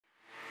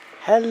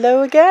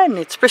Hello again,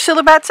 it's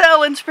Priscilla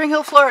Batzell in Spring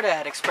Hill, Florida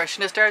at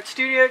Expressionist Art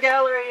Studio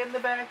Gallery in the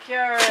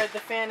backyard. The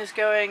fan is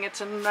going,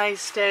 it's a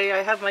nice day.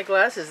 I have my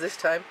glasses this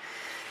time.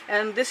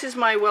 And this is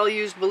my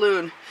well-used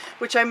balloon,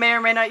 which I may or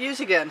may not use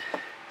again.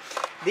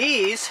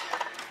 These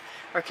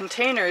are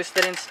containers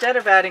that instead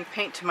of adding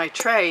paint to my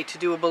tray to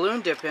do a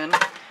balloon dip in,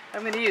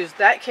 I'm going to use.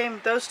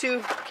 Those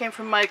two came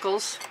from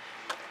Michael's.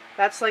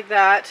 That's like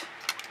that.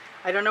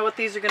 I don't know what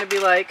these are going to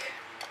be like.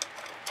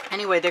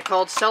 Anyway, they're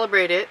called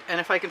Celebrate It, and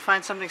if I can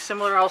find something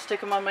similar, I'll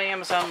stick them on my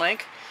Amazon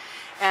link.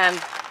 And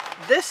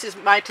this is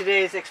my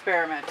today's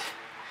experiment.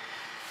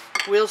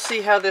 We'll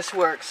see how this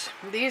works.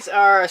 These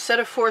are a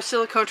set of 4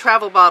 silicone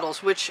travel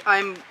bottles, which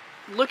I'm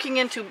looking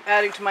into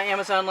adding to my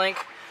Amazon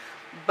link,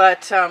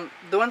 but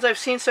the ones I've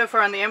seen so far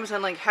on the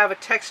Amazon link have a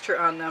texture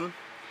on them,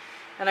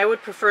 and I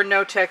would prefer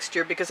no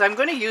texture because I'm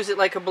going to use it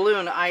like a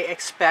balloon, I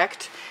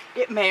expect.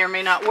 It may or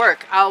may not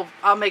work. I'll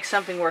make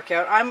something work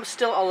out. I'm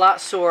still a lot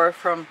sore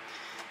from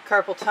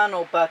carpal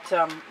tunnel, but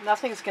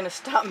nothing's going to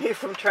stop me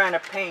from trying to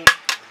paint.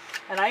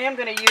 And I am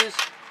going to use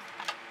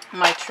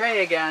my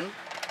tray again,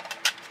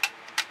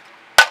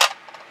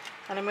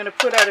 and I'm going to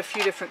put out a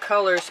few different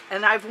colors.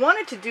 And I've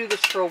wanted to do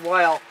this for a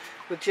while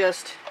with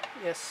just,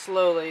 yes,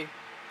 slowly,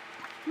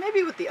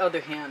 maybe with the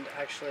other hand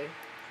actually.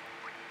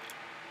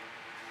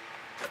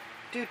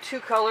 Do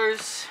 2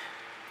 colors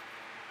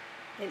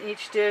in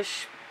each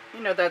dish.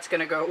 You know that's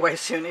going to go away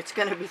soon. It's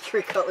going to be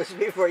 3 colors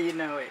before you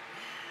know it.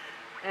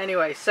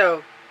 Anyway,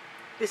 so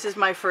this is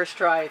my first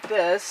try at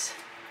this.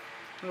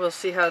 We'll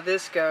see how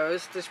this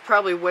goes. There's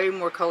probably way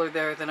more color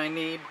there than I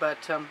need,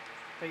 but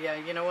yeah,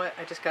 you know what?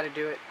 I just got to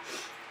do it.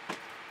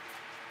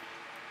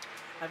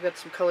 I've got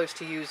some colors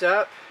to use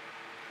up,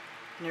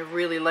 and I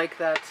really like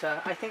that.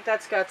 I think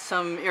that's got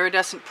some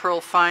iridescent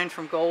pearl fine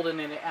from Golden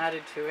in it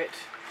added to it.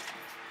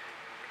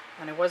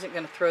 And I wasn't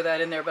going to throw that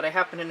in there, but I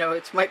happen to know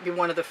it might be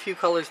one of the few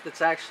colors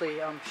that's actually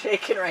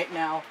shaking right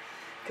now,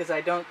 because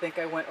I don't think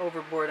I went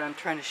overboard on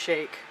trying to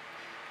shake.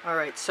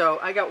 Alright, so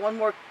I got one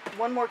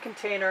more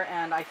container,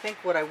 and I think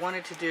what I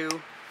wanted to do,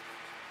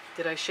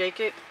 did I shake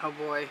it? Oh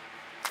boy.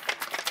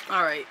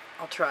 Alright,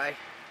 I'll try.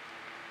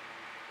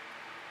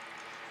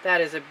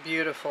 That is a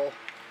beautiful,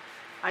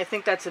 I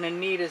think that's an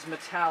Anita's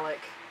metallic,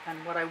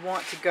 and what I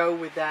want to go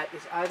with that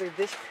is either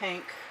this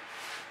pink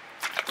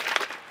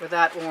or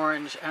that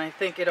orange, and I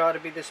think it ought to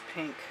be this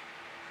pink.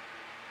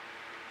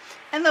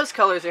 And those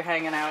colors are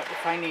hanging out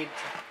if I need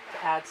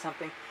to add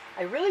something.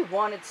 I really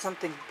wanted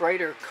something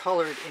brighter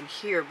colored in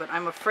here, but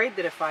I'm afraid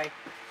that if I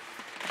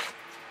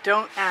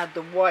don't add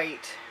the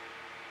white,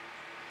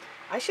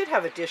 I should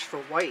have a dish for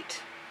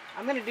white.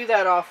 I'm going to do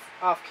that off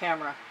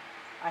camera.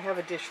 I have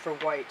a dish for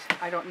white.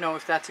 I don't know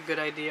if that's a good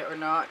idea or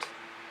not,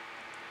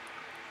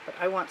 but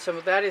I want some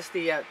of that. Is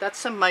the that's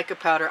some mica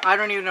powder. I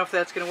don't even know if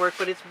that's going to work,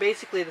 but it's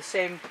basically the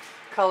same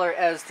color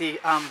as the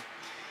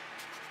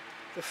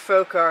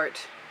folk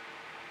art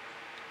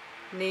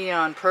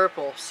neon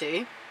purple.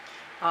 See?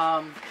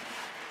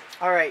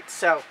 Alright,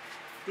 so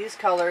these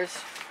colors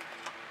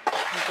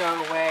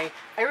go away.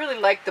 I really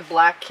like the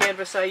black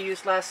canvas I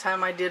used last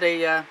time I did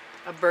a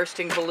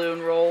bursting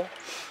balloon roll,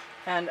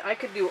 and I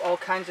could do all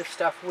kinds of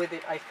stuff with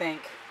it, I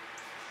think.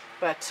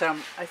 But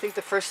I think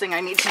the first thing I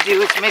need to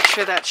do is make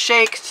sure that's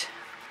shaken?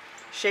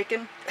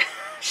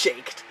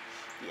 Shaked.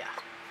 Yeah.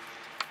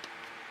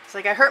 It's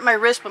like I hurt my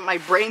wrist, but my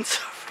brain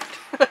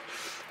suffered.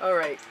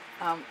 Alright,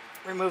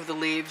 remove the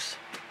leaves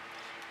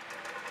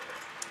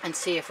and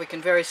see if we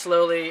can very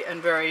slowly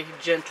and very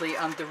gently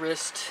on the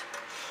wrist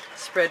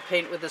spread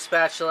paint with the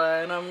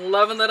spatula. And I'm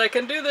loving that I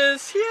can do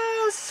this.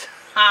 Yes!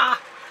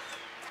 Ha!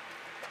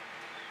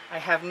 I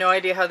have no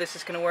idea how this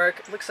is going to work.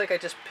 It looks like I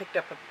just picked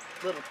up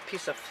a little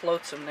piece of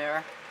flotsam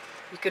there.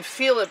 You can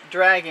feel it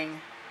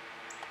dragging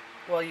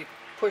while you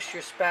push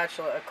your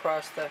spatula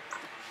across the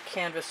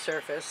canvas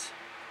surface,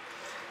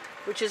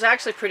 which is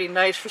actually pretty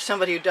nice for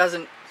somebody who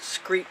doesn't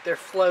screep their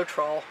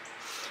Floetrol,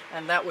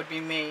 and that would be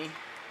me.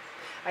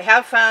 I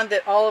have found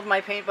that all of my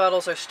paint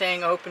bottles are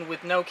staying open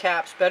with no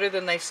caps better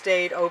than they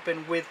stayed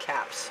open with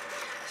caps.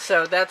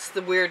 So that's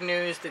the weird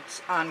news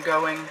that's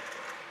ongoing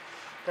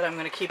that I'm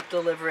going to keep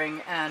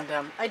delivering, and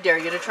I dare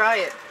you to try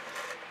it.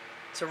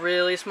 It's a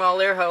really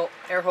small air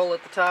hole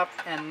at the top,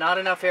 and not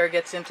enough air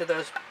gets into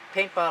those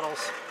paint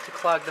bottles to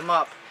clog them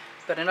up,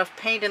 but enough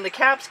paint in the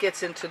caps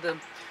gets into the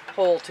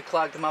hole to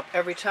clog them up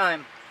every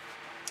time.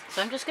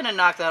 So I'm just going to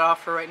knock that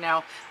off for right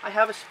now. I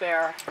have a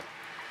spare.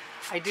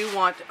 I do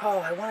want,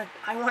 I want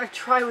to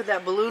try with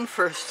that balloon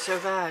first so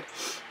bad.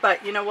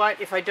 But you know what?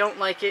 If I don't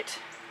like it,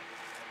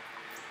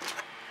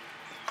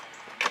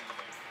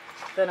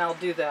 then I'll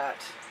do that.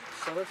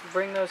 So let's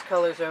bring those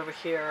colors over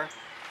here.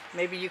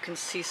 Maybe you can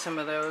see some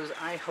of those.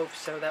 I hope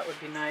so. That would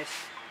be nice.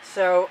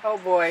 So, oh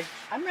boy,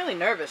 I'm really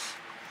nervous.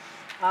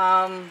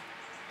 I'm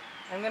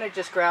going to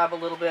just grab a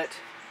little bit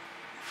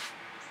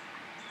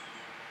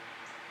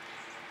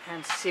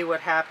and see what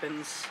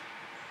happens.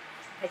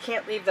 I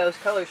can't leave those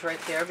colors right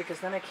there because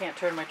then I can't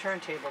turn my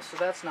turntable, so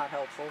that's not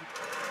helpful.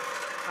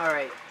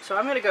 Alright, so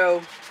I'm going to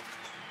go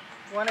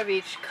one of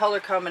each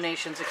color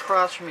combinations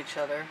across from each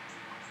other.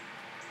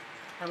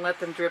 and let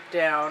them drip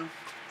down.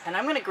 And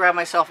I'm going to grab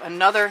myself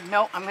another,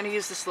 no, I'm going to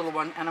use this little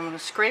one, and I'm going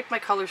to scrape my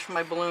colors from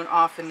my balloon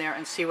off in there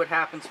and see what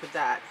happens with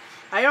that.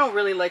 I don't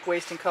really like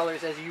wasting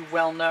colors, as you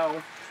well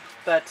know,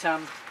 but I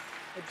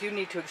do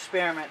need to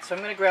experiment. So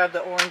I'm going to grab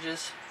the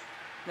oranges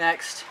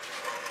next.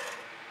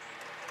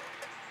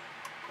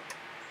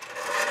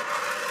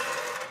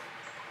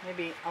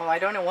 Maybe, oh, I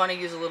don't want to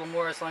use a little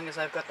more as long as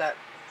I've got that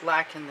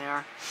black in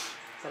there,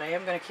 but I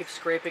am going to keep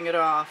scraping it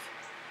off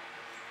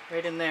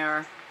right in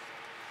there.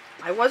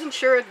 I wasn't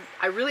sure,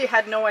 I really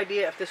had no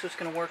idea if this was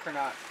going to work or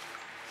not.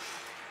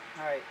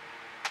 Alright.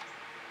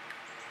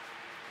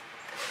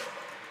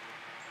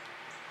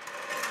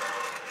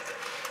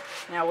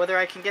 Now whether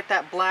I can get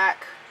that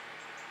black,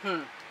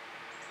 no,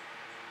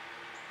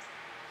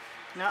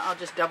 I'll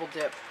just double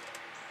dip.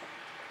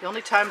 The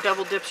only time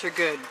double dips are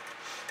good.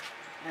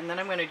 And then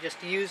I'm going to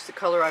just use the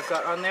color I've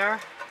got on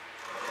there,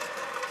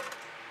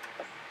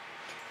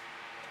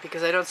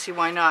 because I don't see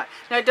why not.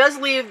 Now it does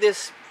leave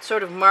this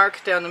sort of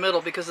mark down the middle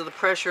because of the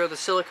pressure of the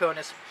silicone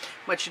is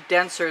much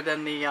denser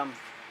than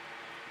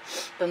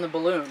the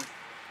balloon.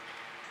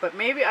 But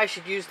maybe I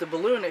should use the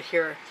balloon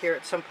here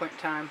at some point in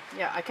time.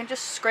 Yeah, I can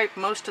just scrape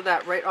most of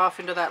that right off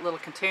into that little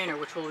container,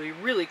 which will be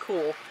really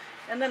cool.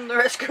 And then the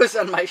rest goes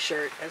on my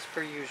shirt, as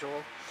per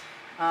usual.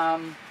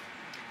 I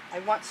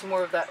want some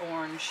more of that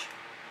orange.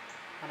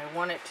 And I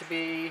want it to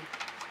be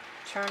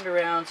turned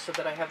around so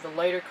that I have the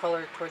lighter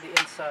color toward the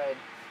inside.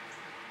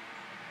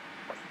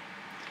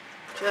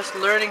 Just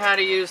learning how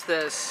to use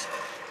this.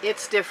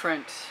 It's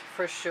different,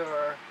 for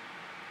sure.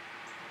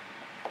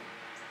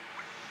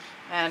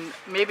 And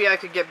maybe I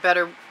could get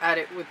better at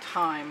it with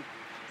time.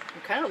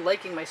 I'm kind of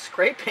liking my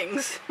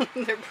scrapings.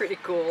 They're pretty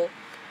cool.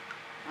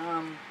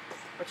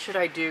 What should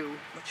I do?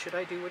 What should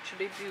I do? What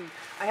should I do?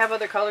 I have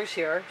other colors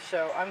here,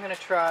 so I'm going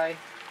to try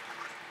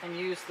and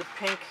use the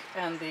pink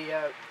and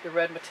the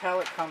red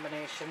metallic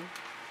combination.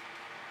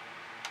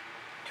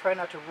 Try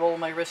not to roll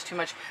my wrist too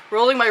much.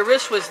 Rolling my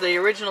wrist was the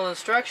original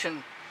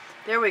instruction.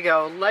 There we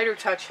go. Lighter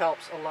touch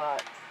helps a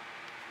lot.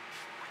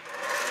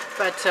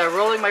 But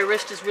rolling my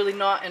wrist is really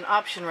not an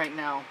option right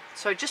now.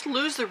 So I just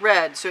lose the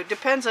red. So it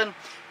depends on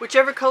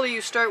whichever color you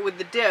start with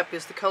the dip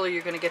is the color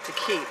you're going to get to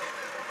keep.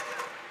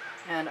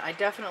 And I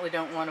definitely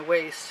don't want to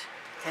waste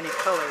any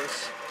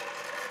colors.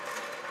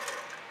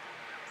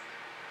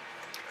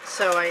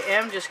 So I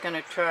am just going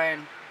to try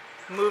and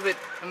move it.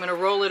 I'm going to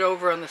roll it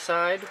over on the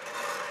side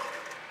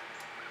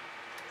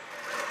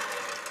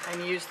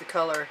and use the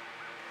color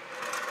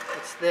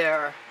that's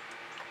there.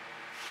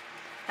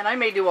 And I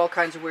may do all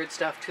kinds of weird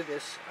stuff to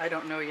this. I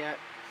don't know yet.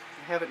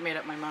 I haven't made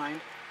up my mind.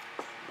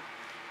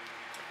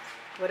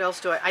 What else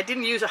do I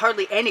didn't use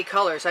hardly any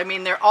colors. I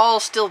mean, they're all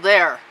still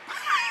there.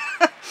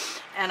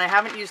 And I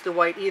haven't used the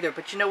white either.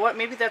 But you know what?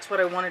 Maybe that's what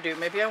I want to do.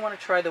 Maybe I want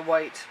to try the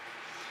white.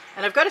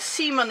 And I've got a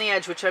seam on the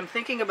edge, which I'm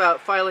thinking about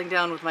filing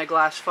down with my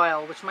glass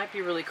file, which might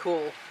be really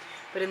cool.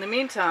 But in the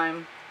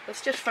meantime,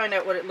 let's just find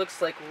out what it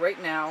looks like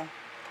right now.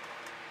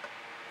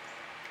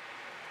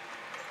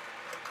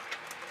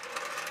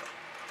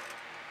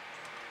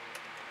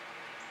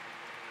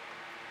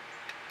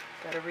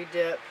 Gotta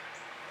redip.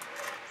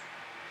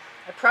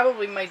 I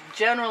probably might,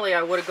 generally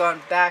I would have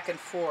gone back and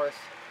forth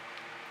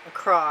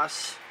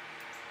across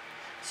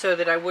so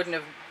that I wouldn't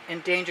have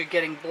endangered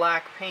getting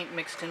black paint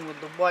mixed in with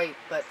the white,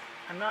 but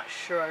I'm not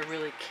sure I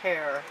really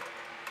care.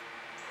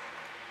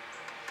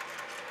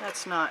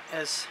 That's not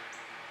as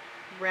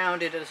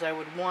rounded as I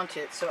would want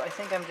it, so I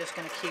think I'm just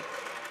going to keep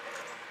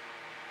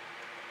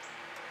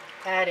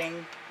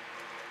adding.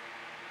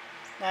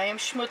 Now I am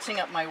schmutzing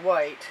up my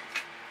white.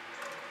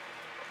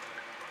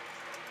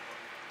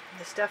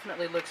 This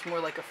definitely looks more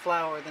like a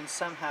flower than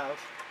some have.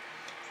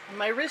 And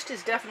my wrist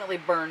is definitely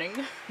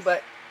burning,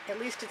 but at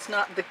least it's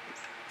not the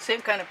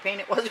same kind of pain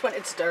it was when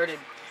it started,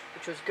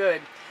 which was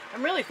good.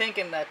 I'm really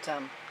thinking that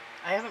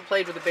I haven't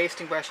played with a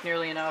basting brush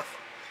nearly enough.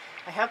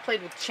 I have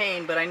played with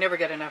chain, but I never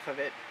get enough of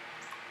it.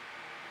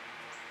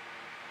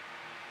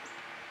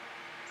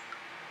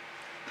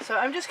 So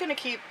I'm just going to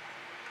keep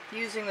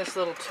using this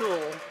little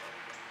tool.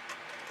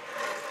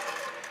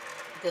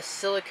 This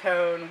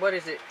silicone, what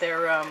is it?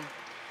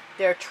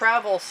 They're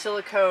travel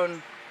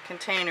silicone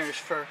containers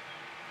for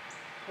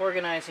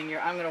organizing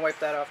your... I'm going to wipe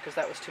that off because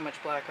that was too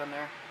much black on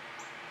there.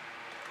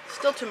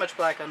 Still too much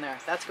black on there.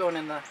 That's going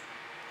in the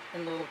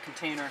little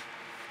container.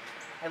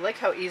 I like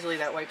how easily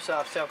that wipes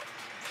off. So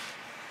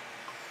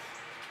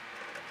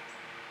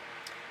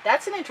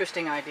that's an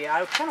interesting idea.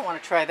 I kind of want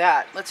to try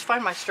that. Let's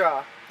find my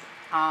straw.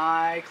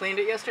 I cleaned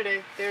it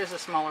yesterday. There's a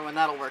smaller one.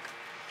 That'll work.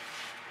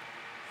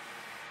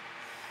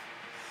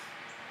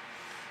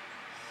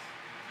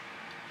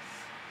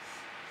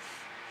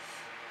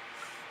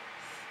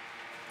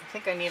 I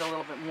think I need a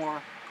little bit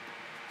more,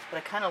 but I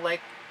kind of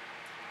like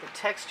the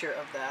texture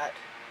of that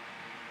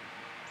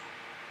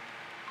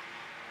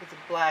with the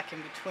black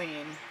in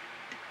between.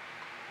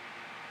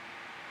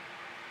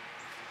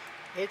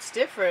 It's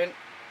different.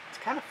 It's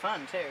kind of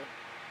fun too.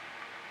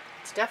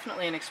 It's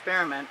definitely an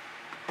experiment.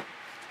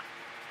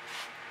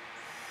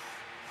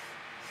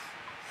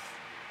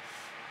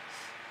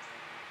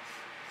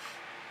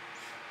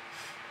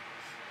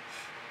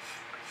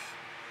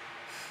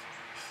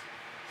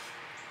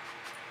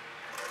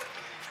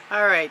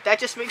 Alright, that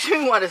just makes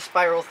me want to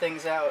spiral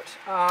things out.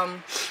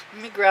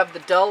 Let me grab the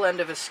dull end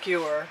of a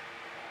skewer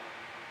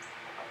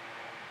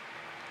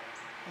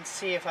and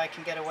see if I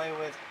can get away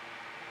with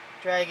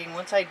dragging.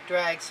 Once I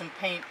drag some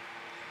paint,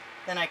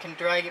 then I can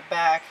drag it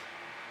back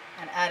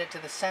and add it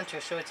to the center,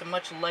 so it's a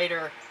much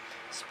lighter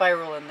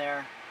spiral in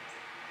there,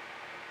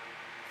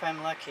 if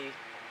I'm lucky.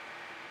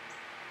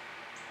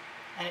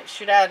 And it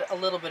should add a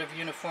little bit of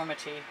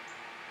uniformity,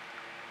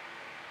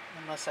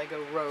 unless I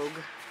go rogue.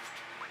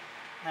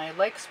 And I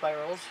like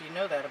spirals, you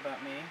know that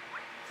about me.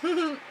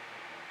 And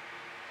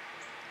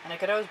I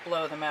could always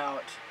blow them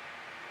out.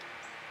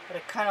 But I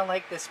kind of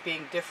like this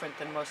being different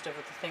than most of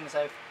the things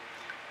I've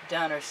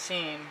done or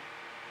seen.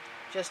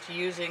 Just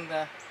using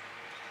the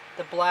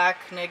black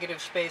negative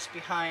space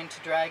behind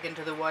to drag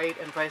into the white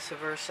and vice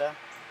versa.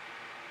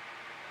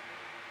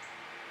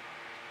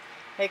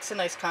 Makes a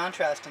nice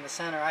contrast in the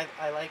center.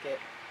 I like it.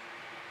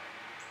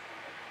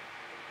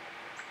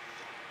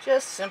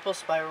 Just simple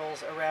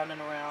spirals around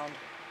and around.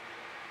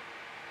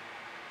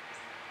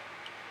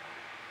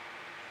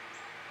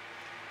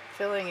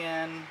 Filling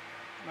in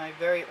my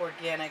very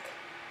organic,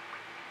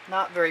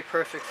 not very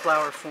perfect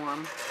flower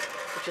form,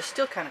 which is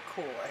still kind of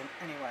cool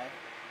anyway.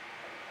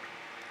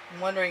 I'm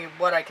wondering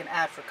what I can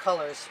add for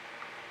colors.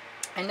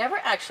 I never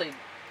actually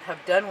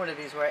have done one of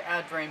these where I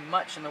add very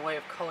much in the way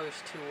of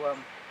colors to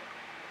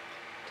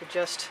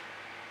just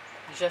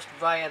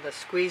via the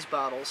squeeze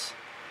bottles.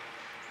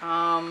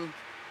 I'm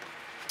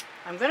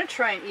going to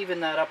try and even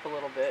that up a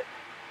little bit.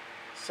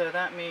 So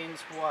that means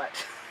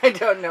what? I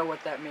don't know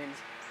what that means.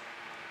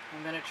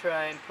 I'm going to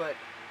try and put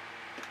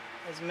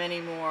as many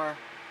more.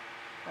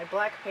 My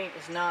black paint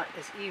is not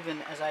as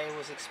even as I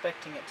was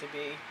expecting it to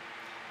be,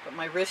 but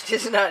my wrist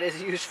is not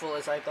as useful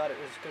as I thought it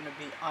was going to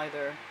be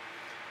either.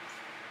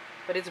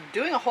 But it's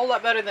doing a whole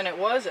lot better than it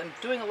was, and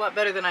doing a lot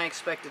better than I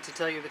expected, to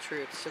tell you the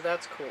truth, so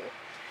that's cool.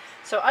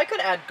 So I could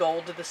add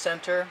gold to the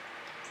center,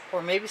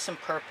 or maybe some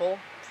purple.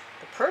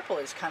 The purple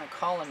is kind of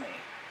calling me.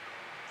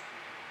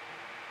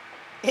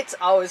 It's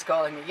always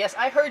calling me. Yes,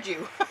 I heard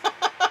you.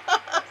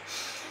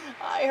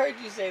 I heard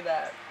you say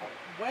that.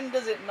 When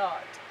does it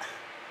not?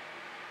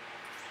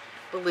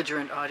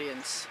 Belligerent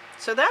audience.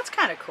 So that's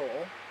kind of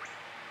cool.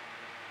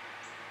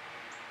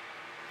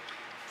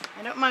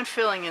 I don't mind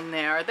filling in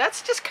there.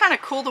 That's just kind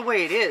of cool the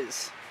way it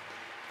is.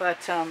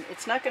 But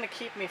it's not going to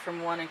keep me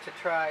from wanting to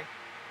try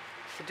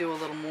to do a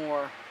little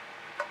more.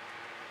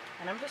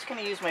 And I'm just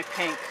going to use my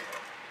pink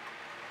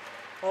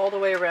all the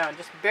way around.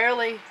 Just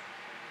barely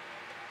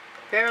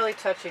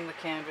touching the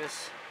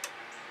canvas.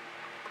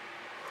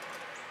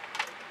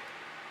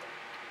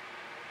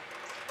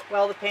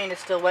 While the paint is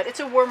still wet.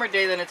 It's a warmer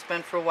day than it's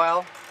been for a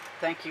while.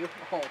 Thank you.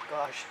 Oh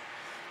gosh.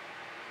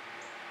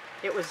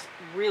 It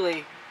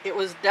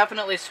was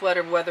definitely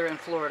sweater weather in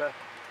Florida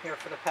here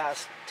for the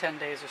past 10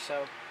 days or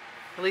so.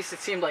 At least it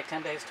seemed like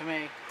 10 days to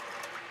me.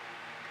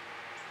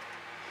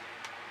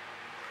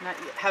 Not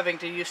having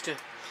to used to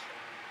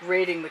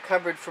raiding the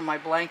cupboard for my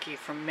blankie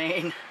from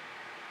Maine.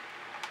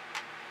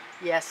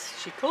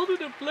 Yes, she called it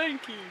a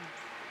blankie.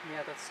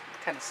 Yeah, that's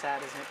kind of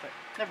sad, isn't it? But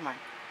never mind.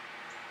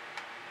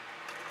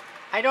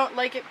 I don't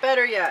like it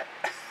better yet.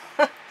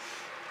 But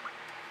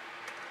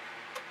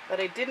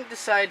I didn't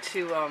decide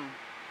to, I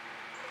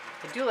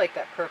do like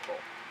that purple.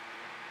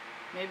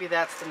 Maybe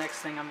that's the next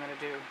thing I'm going to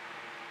do.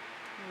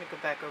 Let me go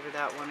back over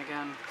that one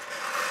again.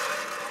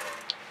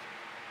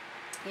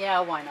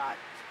 Yeah, why not?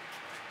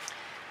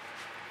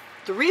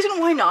 The reason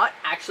why not,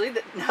 actually,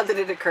 now that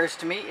it occurs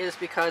to me, is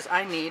because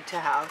I need to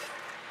have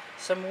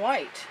some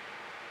white.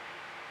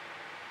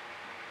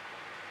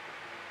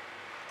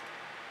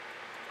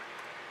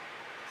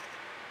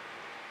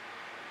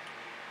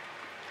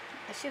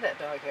 I see that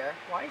dog hair.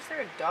 Why is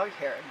there a dog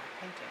hair in my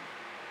painting?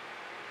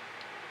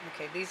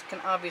 Okay, these can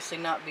obviously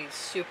not be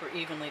super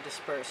evenly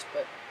dispersed,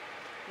 but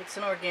it's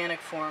an organic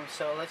form,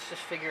 so let's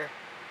just figure,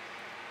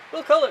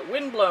 we'll call it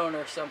windblown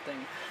or something.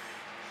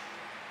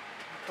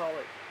 We'll call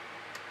it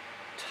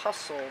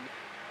tussled.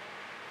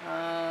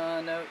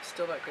 No, it's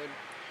still not good.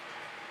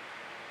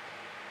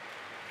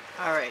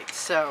 Alright,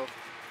 so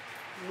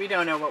we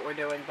don't know what we're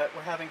doing, but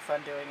we're having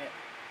fun doing it.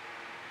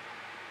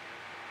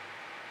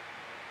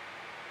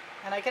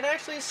 And I can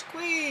actually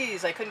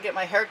squeeze. I couldn't get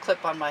my hair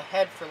clip on my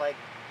head for like,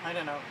 I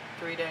don't know,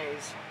 3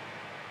 days.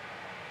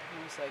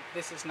 I was like,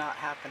 this is not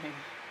happening.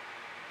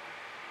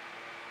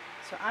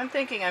 So I'm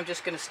thinking I'm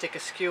just going to stick a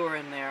skewer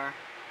in there.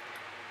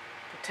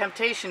 The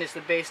temptation is the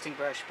basting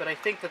brush, but I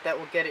think that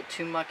will get it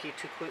too mucky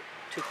too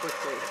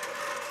quickly.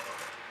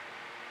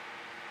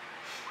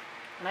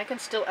 And I can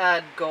still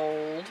add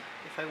gold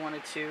if I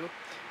wanted to.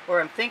 Or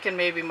I'm thinking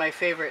maybe my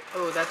favorite,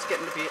 oh, that's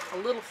getting to be a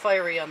little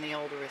fiery on the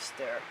old wrist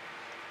there.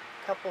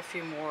 A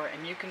few more,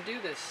 and you can do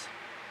this.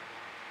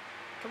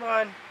 Come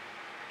on,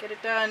 get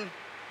it done.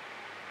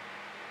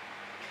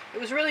 It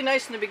was really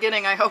nice in the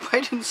beginning. I hope I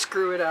didn't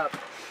screw it up.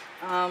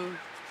 I'm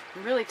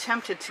really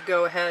tempted to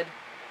go ahead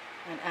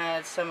and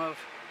add some of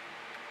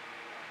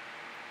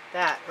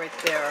that right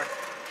there,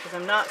 because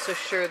I'm not so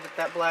sure that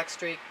that black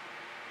streak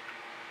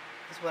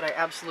is what I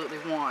absolutely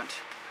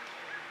want.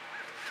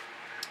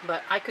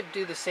 But I could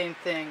do the same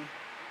thing.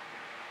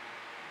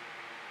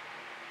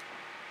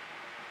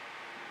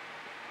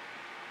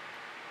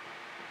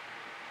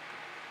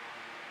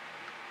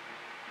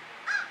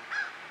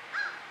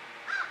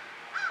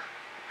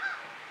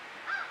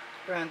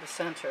 Around the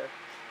center.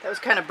 That was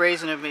kind of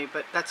brazen of me,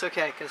 but that's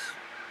okay, because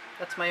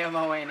that's my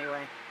MO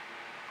anyway.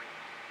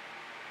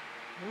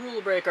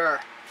 Rule breaker.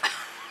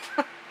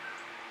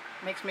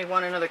 Makes me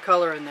want another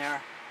color in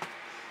there.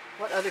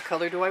 What other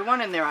color do I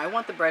want in there? I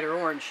want the brighter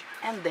orange.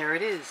 And there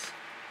it is.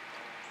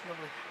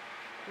 Lovely.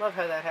 Love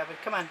how that happened.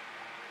 Come on.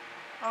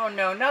 Oh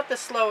no, not the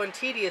slow and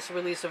tedious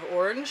release of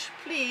orange.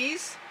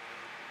 Please.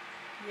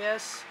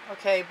 Yes.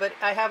 Okay, but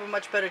I have a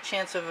much better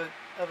chance of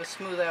a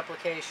smooth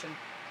application.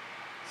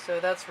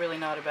 So that's really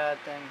not a bad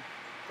thing.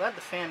 Glad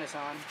the fan is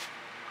on.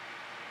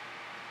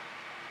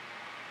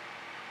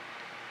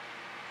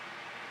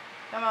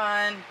 Come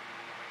on.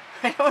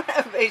 I don't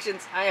have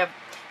patience. I have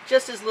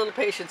just as little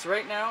patience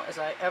right now as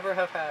I ever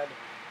have had.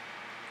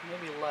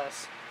 Maybe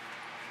less.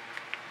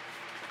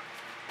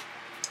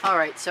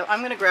 Alright, so I'm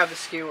going to grab a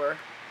skewer.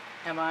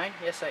 Am I?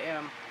 Yes, I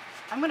am.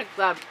 I'm going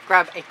to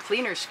grab a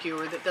cleaner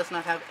skewer that does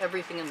not have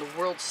everything in the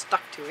world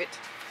stuck to it.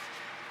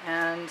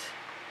 And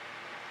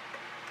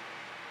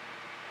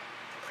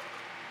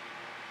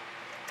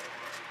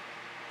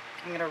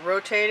I'm going to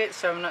rotate it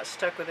so I'm not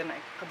stuck with an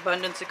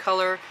abundance of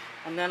color.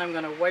 And then I'm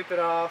going to wipe it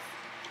off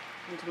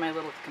into my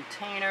little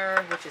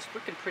container, which is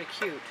looking pretty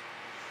cute,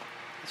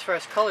 as far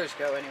as colors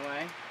go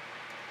anyway.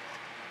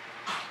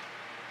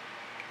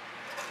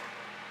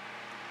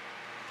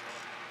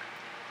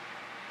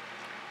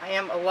 I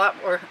am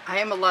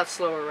a lot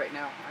slower right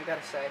now, I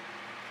gotta say.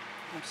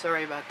 I'm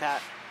sorry about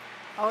that.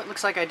 Oh, it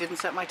looks like I didn't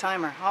set my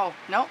timer. Oh,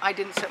 no, I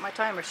didn't set my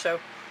timer, so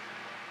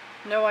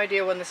no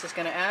idea when this is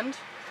going to end.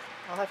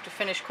 I'll have to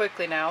finish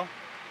quickly now.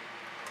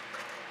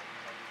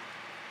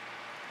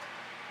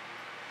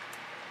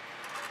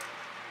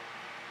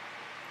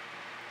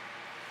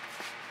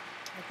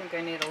 I think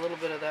I need a little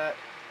bit of that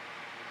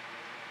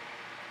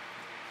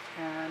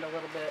and a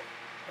little bit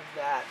of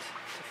that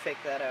to fake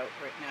that out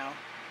right now.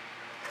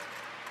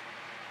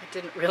 It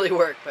didn't really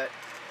work, but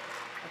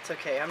that's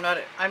okay. I'm not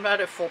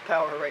at full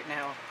power right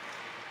now.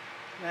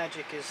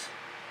 Magic is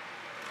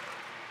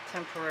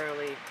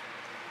temporarily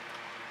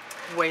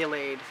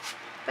waylaid.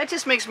 That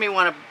just makes me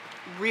want to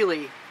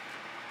really,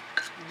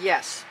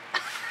 yes,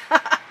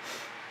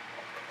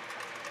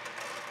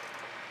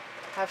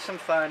 have some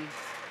fun.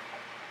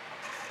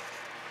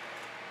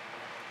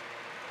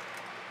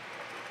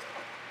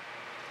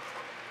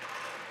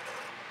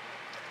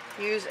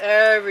 Use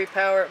every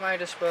power at my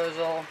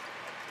disposal.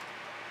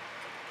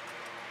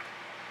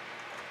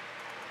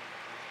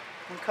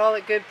 And call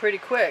it good pretty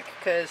quick,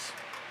 because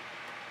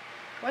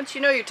once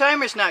you know your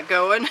timer's not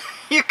going,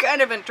 you're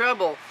kind of in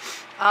trouble.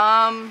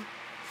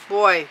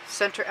 Boy,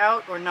 center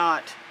out or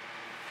not?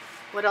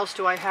 What else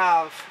do I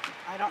have?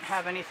 I don't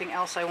have anything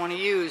else I want to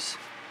use,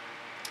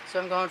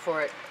 so I'm going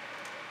for it.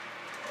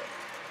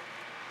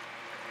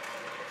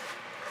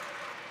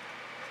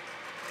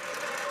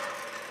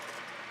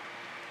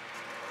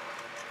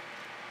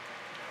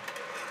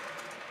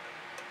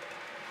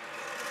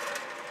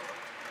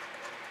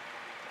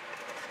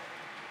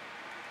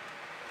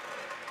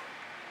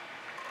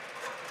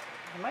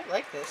 I might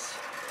like this.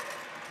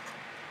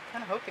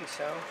 Kind of hoping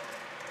so.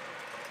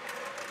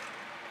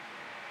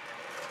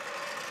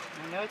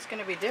 I know it's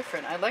going to be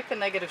different. I like the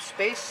negative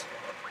space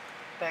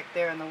back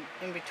there in the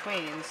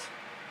in-betweens.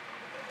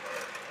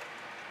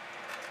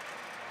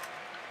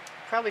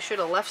 Probably should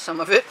have left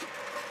some of it.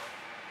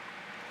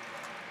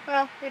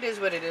 Well, it is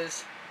what it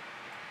is.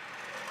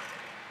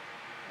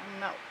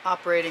 I'm not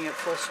operating at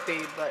full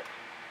speed, but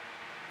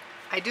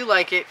I do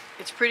like it.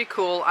 It's pretty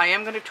cool. I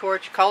am going to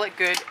torch, call it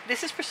good.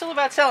 This is Priscilla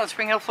Batzell in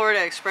Spring Hill,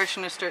 Florida,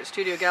 Expressionist Art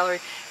Studio Gallery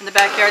in the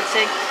backyard,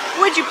 saying,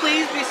 would you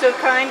please be so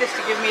kind as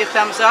to give me a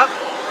thumbs up?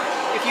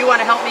 If you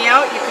want to help me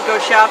out, you could go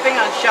shopping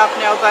on Shop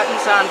Now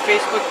buttons on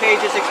Facebook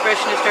pages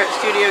Expressionist Art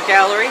Studio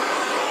Gallery,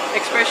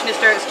 Expressionist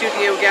Art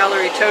Studio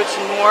Gallery Totes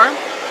and more.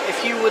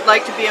 If you would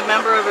like to be a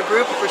member of a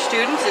group for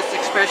students, it's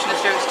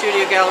Expressionist Art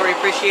Studio Gallery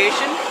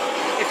Appreciation.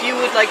 If you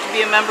would like to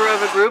be a member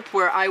of a group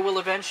where I will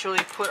eventually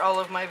put all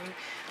of my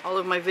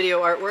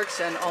video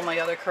artworks and all my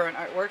other current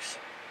artworks,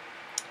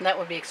 that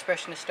would be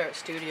Expressionist Art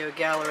Studio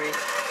Gallery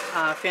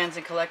Fans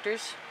and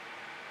Collectors.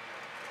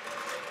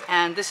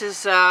 And this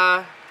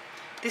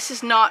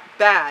is not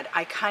bad.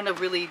 I kind of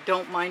really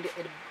don't mind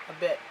it a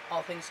bit,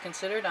 all things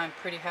considered. I'm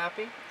pretty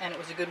happy, and it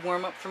was a good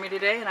warm-up for me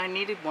today, and I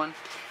needed one.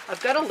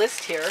 I've got a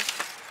list here.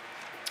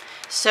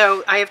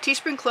 So I have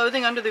Teespring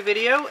clothing under the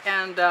video,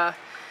 and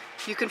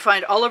you can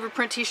find all over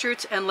print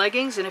t-shirts and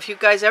leggings, and if you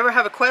guys ever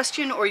have a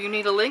question or you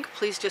need a link,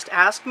 please just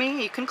ask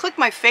me. You can click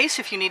my face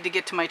if you need to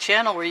get to my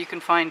channel, where you can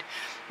find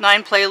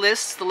 9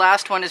 playlists. The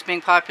last one is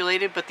being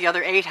populated, but the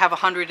other 8 have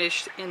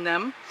 100-ish in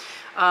them.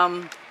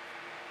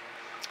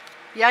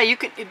 Yeah, you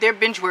could, they're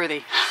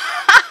binge-worthy.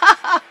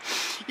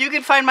 You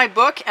can find my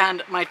book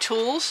and my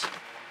tools